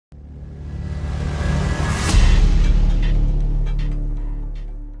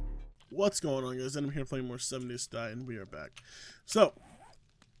What's going on, guys? And I'm here playing more 7 Days to Die, and we are back. So,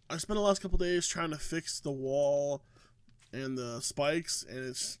 I spent the last couple days trying to fix the wall and the spikes, and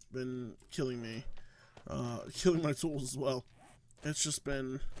it's been killing me. Killing my tools as well. It's just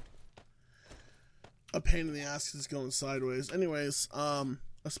been a pain in the ass because it's going sideways. Anyways, I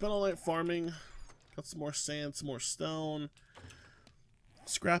spent all night farming. Got some more sand, some more stone.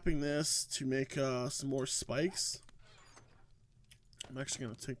 Scrapping this to make some more spikes. I'm actually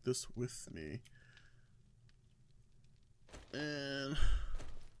going to take this with me. And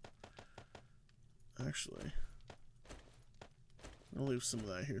actually, I'll leave some of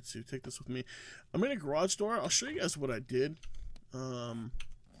that here too. Take this with me. I made a garage door. I'll show you guys what I did.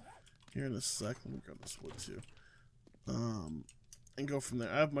 Here in a sec. Let me grab this wood too. And go from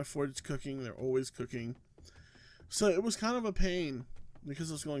there. I have my forage cooking. They're always cooking. So it was kind of a pain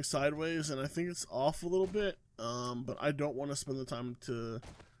because it was going sideways, and I think it's off a little bit. But I don't want to spend the time to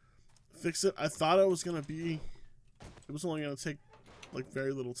fix it. I thought it was gonna be. It was only gonna take like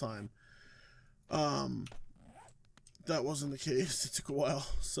very little time. That wasn't the case. It took a while,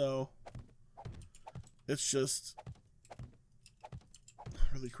 so it's just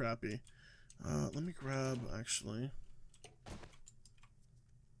really crappy. Let me grab, actually.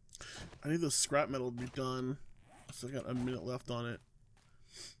 I need the scrap metal to be done. So I got a minute left on it.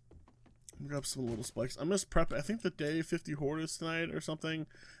 Let me grab some little spikes. I'm just prepping. I think the day 50 horde is tonight or something.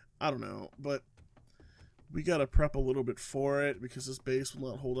 I don't know, but we gotta prep a little bit for it because this base will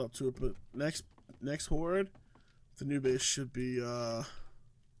not hold up to it. But next horde, the new base should be good.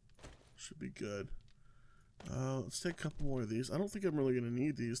 Let's take a couple more of these. I don't think I'm really gonna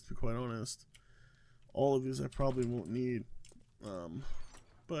need these, to be quite honest. All of these I probably won't need,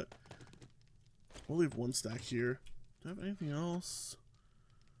 but we'll leave one stack here. Do I have anything else?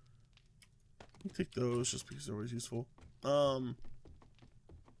 Let me take those just because they're always useful.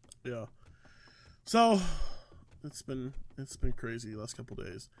 Yeah. So it's been crazy the last couple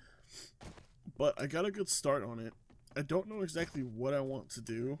days, but I got a good start on it. I don't know exactly what I want to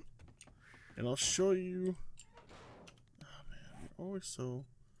do, and I'll show you. Oh man, you're always so.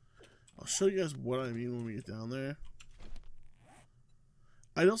 I'll show you guys what I mean when we get down there.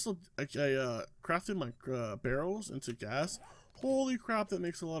 I crafted my barrels into gas. Holy crap, that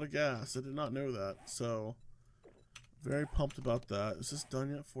makes a lot of gas. I did not know that, so very pumped about that. Is this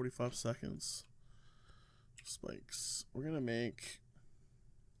done yet? 45 seconds. Spikes. We're gonna make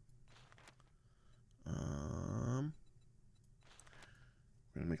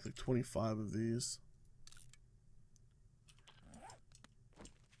like 25 of these.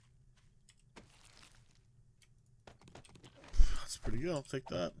 That's pretty good. I'll take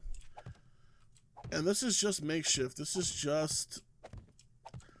that. And this is just makeshift. This is just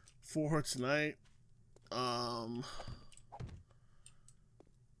for tonight.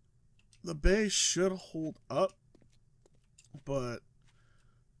 The base should hold up, but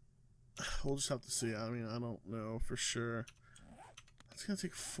we'll just have to see. I mean, I don't know for sure. It's gonna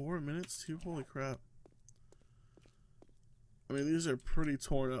take 4 minutes too. Holy crap. I mean, these are pretty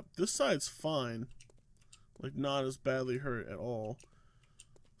torn up. This side's fine. Like, not as badly hurt at all.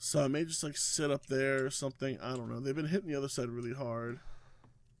 So I may just like sit up there or something. I don't know. They've been hitting the other side really hard.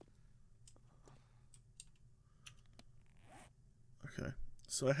 Okay.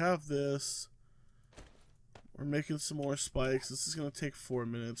 So I have this. We're making some more spikes. This is going to take 4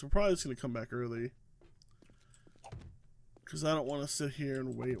 minutes. We're probably just going to come back early, because I don't want to sit here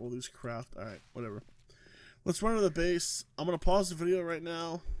and wait while these craft. Alright, whatever. Let's run to the base. I'm going to pause the video right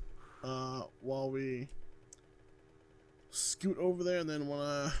now while we scoot over there, and then when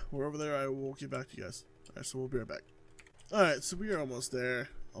we're over there, I will get back to you guys. Alright, so we'll be right back. Alright, so we are almost there.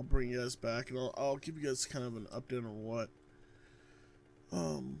 I'll bring you guys back, and I'll give you guys kind of an update on what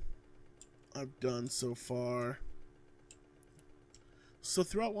I've done so far. So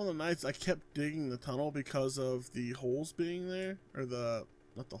throughout one of the nights, I kept digging the tunnel because of the holes being there, or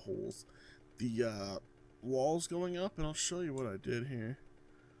not the holes, the walls going up, and I'll show you what I did here.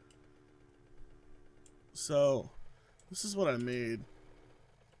 So this is what I made.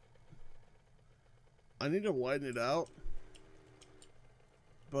 I need to widen it out,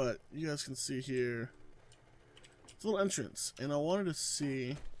 but you guys can see here, it's a little entrance, and I wanted to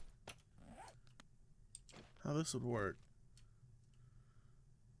see how this would work.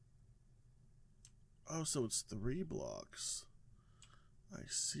 Oh, so it's 3 blocks. I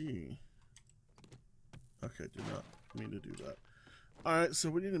see. Okay, did not mean to do that. Alright, so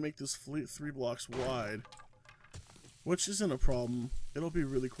we need to make this 3 blocks wide, which isn't a problem. It'll be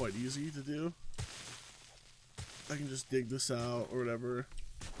really quite easy to do. I can just dig this out or whatever.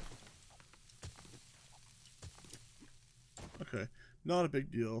 Okay, not a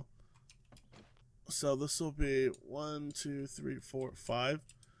big deal. So this will be 1, 2, 3, 4, 5.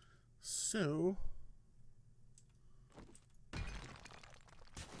 So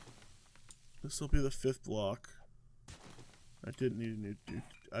this will be the 5th block. I didn't need to do.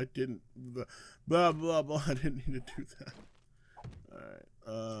 I didn't. Blah blah blah. I didn't need to do that. All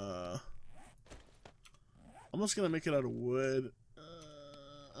right. I'm just gonna make it out of wood.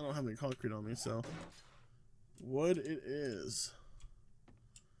 I don't have any concrete on me, so wood it is.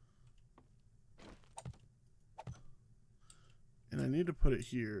 And I need to put it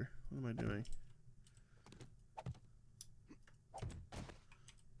here. What am I doing?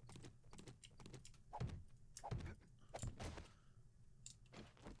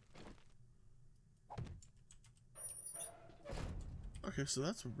 Okay, so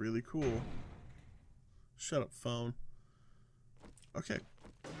that's really cool. Shut up, phone. Okay,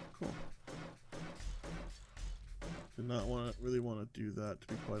 cool. Did not really want to do that, to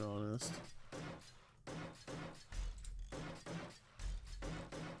be quite honest.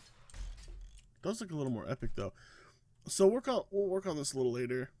 Does look a little more epic though. So we'll work on this a little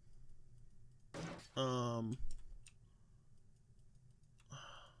later. Gosh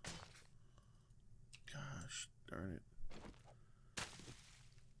darn it.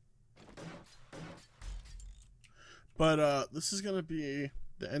 But this is gonna be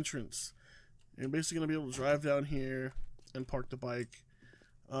the entrance. You're basically gonna be able to drive down here and park the bike.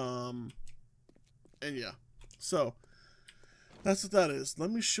 And yeah. So that's what that is. Let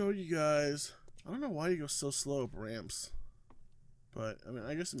me show you guys. I don't know why you go so slow up ramps. But, I mean,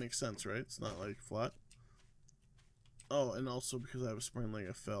 I guess it makes sense, right? It's not, like, flat. Oh, and also because I have a sprained leg,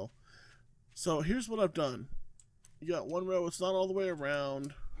 I fell. So, here's what I've done. You got one row. It's not all the way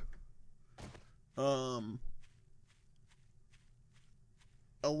around. A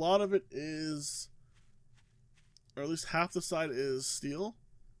lot of it is, or at least half the side is steel.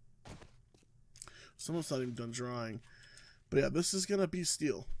 Someone's not even done drawing. But, yeah, this is going to be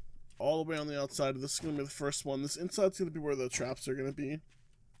steel. All the way on the outside. This is going to be the first one. This inside's going to be where the traps are going to be.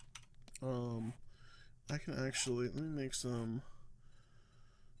 I can actually, let me make some,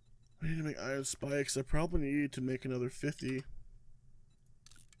 I need to make iron spikes. I probably need to make another 50.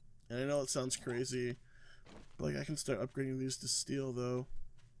 And I know it sounds crazy, but like I can start upgrading these to steel though.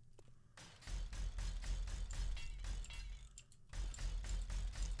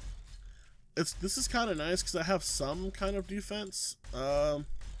 This is kind of nice because I have some kind of defense.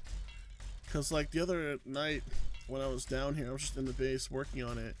 Because, like, the other night when I was down here, I was just in the base working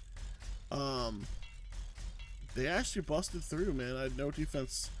on it. They actually busted through, man. I had no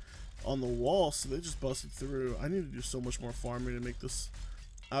defense on the wall, so they just busted through. I need to do so much more farming to make this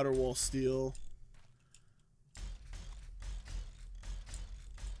outer wall steel.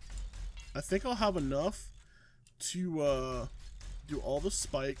 I think I'll have enough to do all the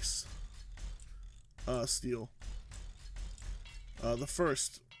spikes steel. The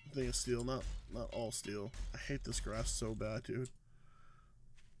first thing of steel, not all steel. I hate this grass so bad, dude.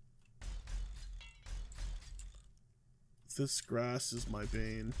 This grass is my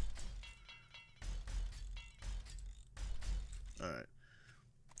bane. Alright.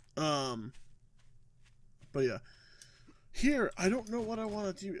 But yeah. Here, I don't know what I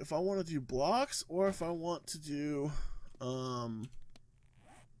want to do. If I want to do blocks or if I want to do it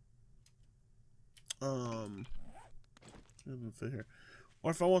doesn't fit here. Or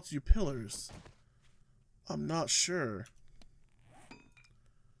if I want to do pillars. I'm not sure.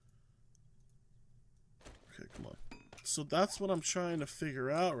 Okay, come on. So that's what I'm trying to figure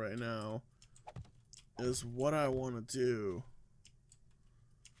out right now. Is what I want to do.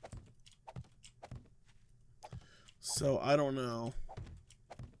 So I don't know.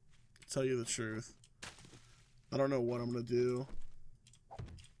 To tell you the truth. I don't know what I'm going to do.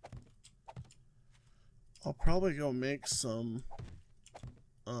 I'll probably go make some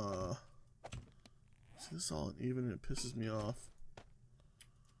see, this is all uneven and it pisses me off.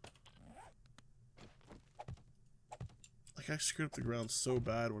 Like I screwed up the ground so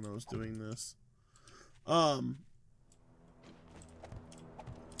bad when I was doing this. I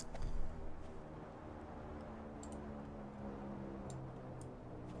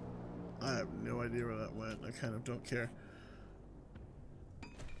have no idea where that went. I kind of don't care.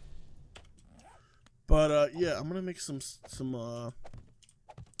 But yeah, I'm gonna make some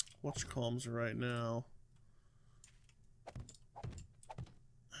whatchamacallits right now.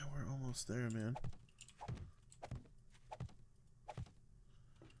 We're almost there, man.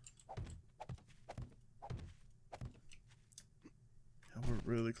 Yeah, we're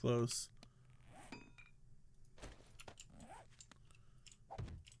really close.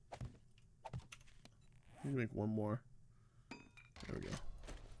 Let me make one more. There we go.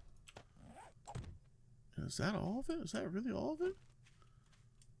 Is that all of it? Is that really all of it?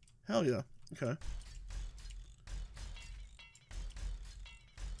 Hell yeah. Okay.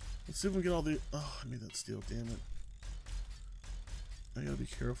 Let's see if we can get all the... Oh, I made that steel, damn it. I gotta be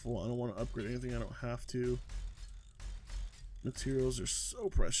careful. I don't want to upgrade anything I don't have to. Materials are so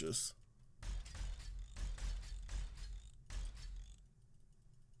precious.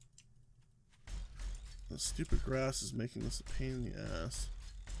 The stupid grass is making this a pain in the ass.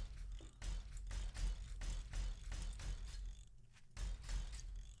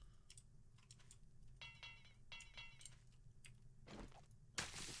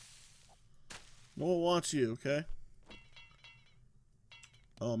 No one wants you, okay?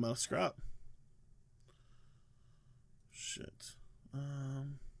 Oh, I'm out of scrap. Shit.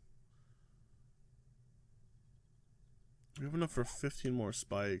 We have enough for 15 more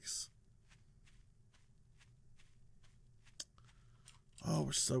spikes. Oh,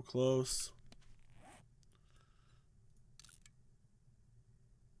 we're so close.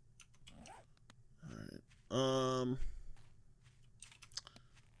 Alright.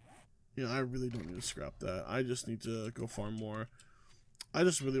 Yeah, I really don't need to scrap that. I just need to go farm more. I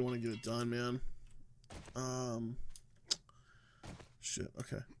just really want to get it done, man. Shit,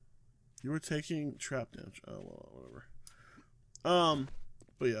 okay. You were taking trap damage. Oh, well, whatever.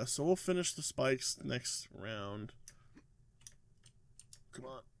 But yeah, so we'll finish the spikes next round. Come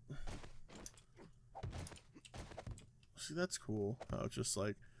on. See, that's cool. How it's just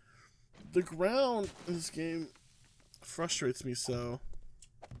like... The ground in this game frustrates me so.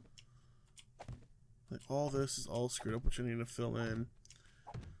 Like, all this is all screwed up, which I need to fill in.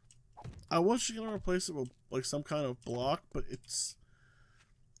 I was just gonna replace it with, like, some kind of block, but it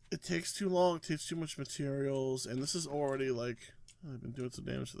takes too long, it takes too much materials, and this is already, like... I've been doing some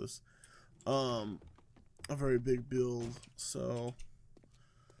damage to this. A very big build, so...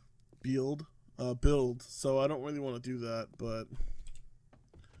 Build, so I don't really want to do that, but...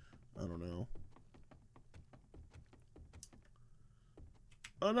 I don't know.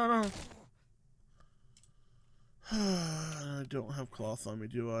 Oh, no. I don't have cloth on me,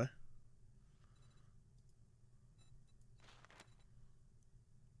 do I?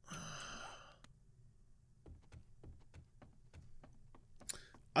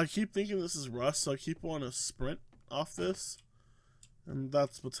 I keep thinking this is rust, so I keep wanting to sprint off this. And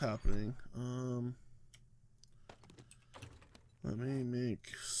that's what's happening. Let me make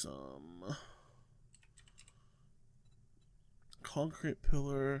some concrete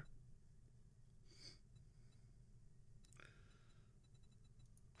pillar.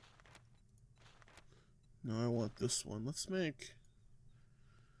 No, I want this one. Let's make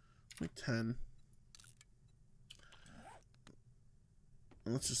 10.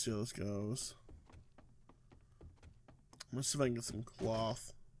 And let's just see how this goes. Let's see if I can get some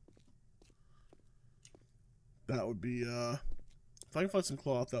cloth. That would be, if I can find some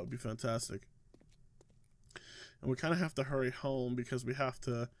cloth, that would be fantastic. And we kind of have to hurry home because we have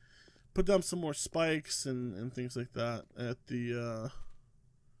to put down some more spikes and things like that at the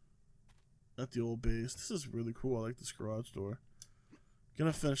old base. This is really cool. I like this garage door.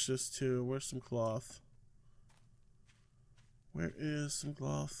 Gonna finish this too. Where's some cloth? Where is some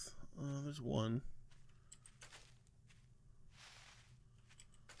cloth? There's one.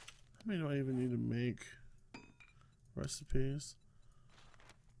 How many do I even need to make? Recipes.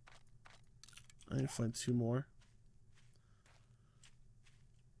 I need to find 2 more.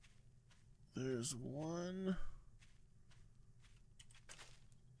 There's 1,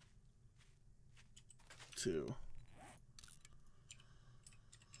 2.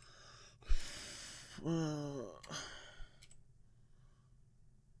 Come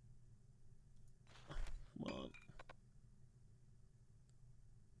on.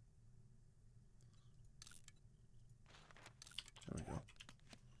 There we go.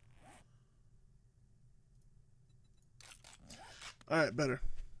 Alright, better.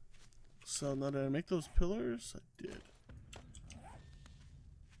 So now did I make those pillars? I did.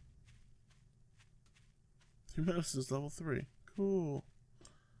 Your medicine's level 3. Cool.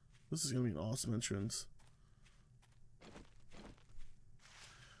 This is gonna be an awesome entrance.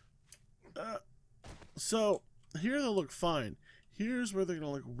 So here they'll look fine. Here's where they're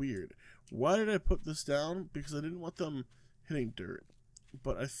gonna look weird. Why did I put this down? Because I didn't want them hitting dirt.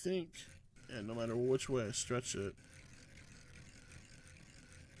 But I think, and no matter which way I stretch it,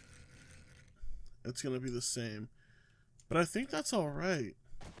 it's gonna be the same. But I think that's alright.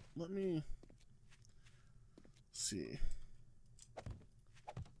 Let me see.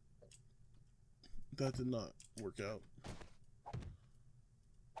 That did not work out.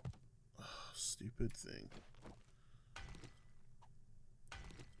 Oh, stupid thing.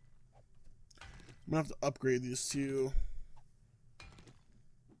 gonna have to upgrade these two.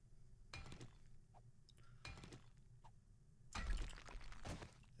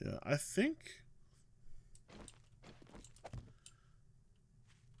 Yeah, I think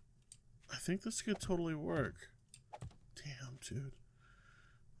this could totally work. Damn, dude.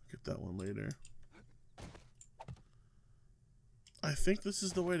 I'll get that one later. I think this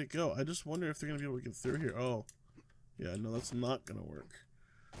is the way to go. I just wonder if they're gonna be able to get through here. Oh, yeah, no, that's not gonna work.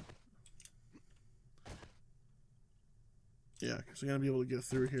 Yeah, because they're gonna be able to get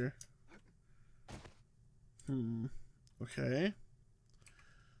through here. Okay.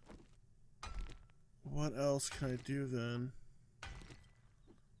 What else can I do then?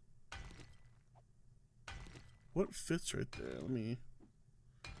 What fits right there? Let me...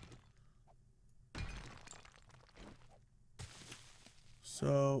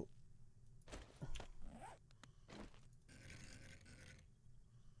 So...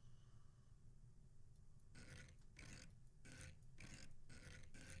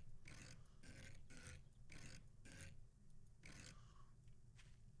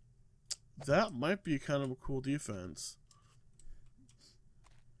 that might be kind of a cool defense.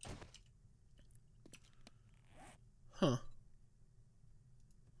 Huh.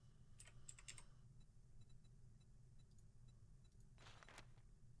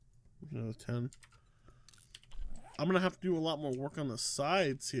 Another 10. I'm gonna have to do a lot more work on the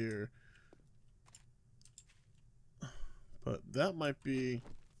sides here. But that might be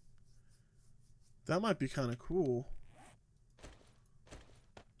kind of cool.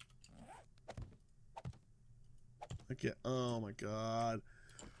 Okay, oh my god.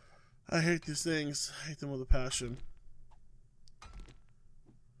 I hate these things. I hate them with a passion.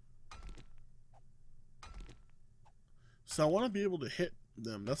 So I want to be able to hit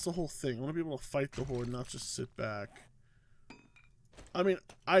them. That's the whole thing. I want to be able to fight the horde, not just sit back. I mean,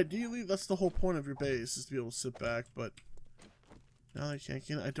 ideally, that's the whole point of your base, is to be able to sit back, but now I can't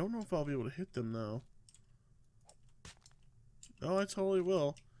get it. I don't know if I'll be able to hit them, though. No, I totally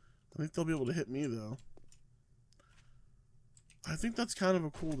will. I think they'll be able to hit me, though. I think that's kind of a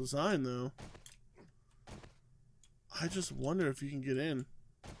cool design, though. I just wonder if you can get in.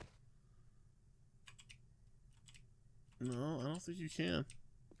 No, I don't think you can.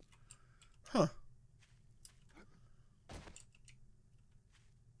 Huh.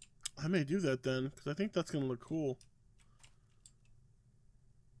 I may do that then, because I think that's going to look cool.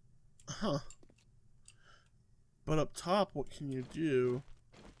 Huh. But up top, what can you do?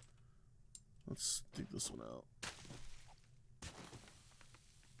 Let's dig this one out.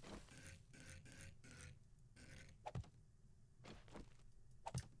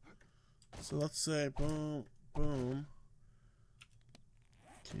 So let's say, boom, boom.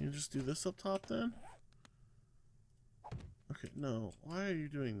 Can you just do this up top then? Okay, no. Why are you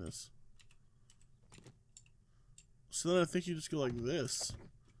doing this? So then I think you just go like this.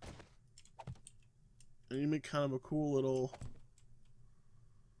 And you make kind of a cool little...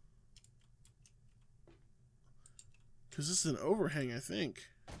 Because this is an overhang, I think.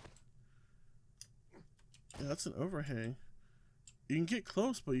 Yeah, that's an overhang. You can get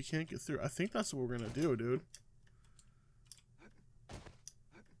close, but you can't get through. I think that's what we're going to do, dude.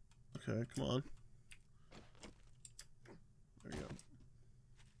 Okay, come on. There you go.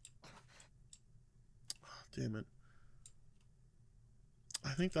 Oh, damn it. I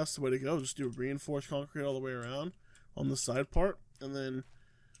think that's the way to go. Just do reinforced concrete all the way around on the side part, and then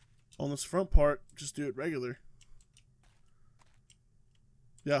on this front part, just do it regular.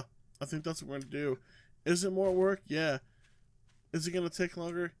 Yeah, I think that's what we're going to do. Is it more work? Yeah. Is it going to take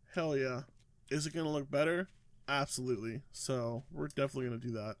longer? Hell yeah. Is it going to look better? Absolutely. So, we're definitely going to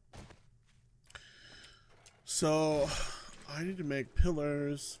do that. So, I need to make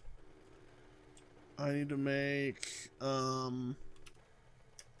pillars. I need to make, hold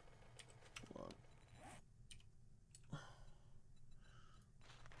on.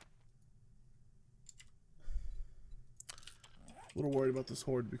 A little worried about this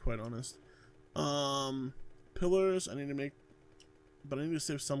horde, to be quite honest. Pillars, I need to make, but I need to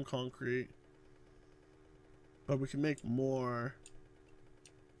save some concrete. But we can make more.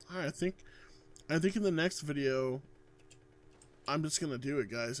 Alright, I think in the next video, I'm just gonna do it,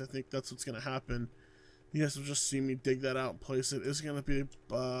 guys. I think that's what's gonna happen. You guys will just see me dig that out and place it. Is it gonna be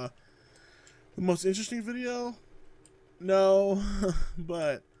the most interesting video? No,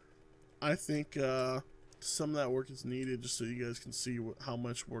 but I think some of that work is needed just so you guys can see how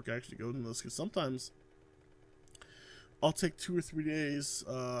much work actually goes into this. Because sometimes I'll take 2 or 3 days,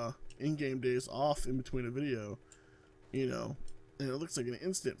 in-game days off in between a video, you know, and it looks like an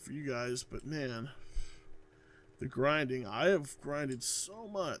instant for you guys, but man, the grinding, I have grinded so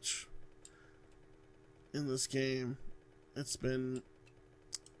much. in this game. It's been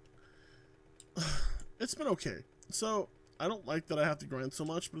okay. So I don't like that I have to grind so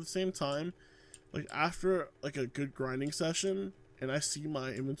much, but at the same time, like after like a good grinding session and I see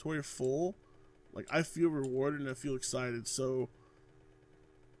my inventory full, like I feel rewarded and I feel excited. So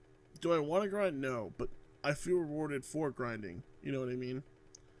do I want to grind? No, but I feel rewarded for grinding. You know what I mean?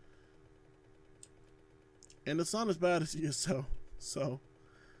 And it's not as bad as ESO. So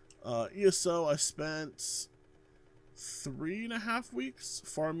ESO, I spent 3.5 weeks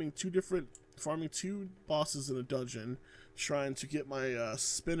farming two bosses in a dungeon, trying to get my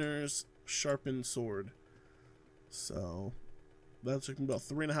spinner's sharpened sword. So that took me about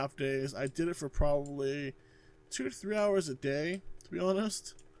 3.5 days. I did it for probably 2 to 3 hours a day, to be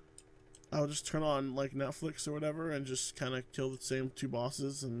honest. I would just turn on like Netflix or whatever and just kind of kill the same 2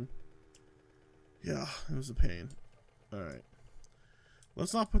 bosses, and yeah, it was a pain. Alright.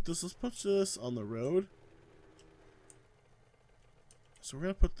 Let's not put this, let's put this on the road. So we're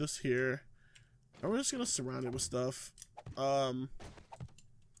going to put this here. And we're just going to surround it with stuff. I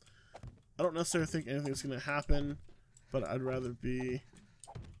don't necessarily think anything's going to happen, but I'd rather be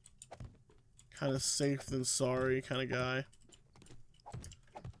kind of safe than sorry kind of guy.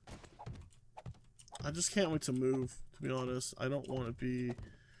 I just can't wait to move, to be honest. I don't want to be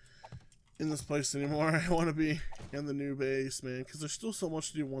in this place anymore. I want to be in the new base, man, because there's still so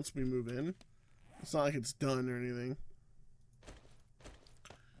much to do once we move in. It's not like it's done or anything.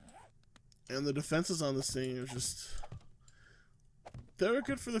 And the defenses on this thing are just... they were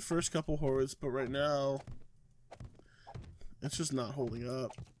good for the first couple hordes, but right now, it's just not holding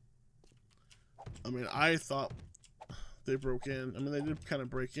up. I mean, I thought they broke in. I mean, they did kind of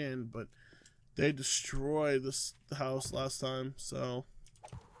break in, but they destroyed the house last time, so...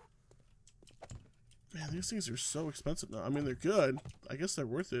 man, these things are so expensive now. I mean, they're good. I guess they're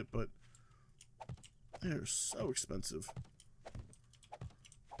worth it, but they're so expensive.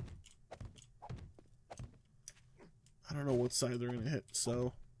 I don't know what side they're going to hit,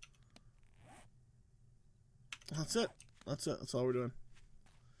 so... that's it. That's it. That's all we're doing.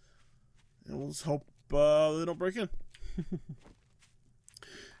 And we'll just hope they don't break in.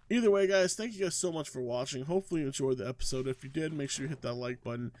 Either way, guys, thank you guys so much for watching. Hopefully you enjoyed the episode. If you did, make sure you hit that like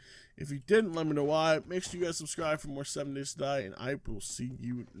button. If you didn't, let me know why. Make sure you guys subscribe for more 7 Days to Die, and I will see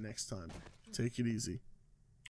you next time. Take it easy.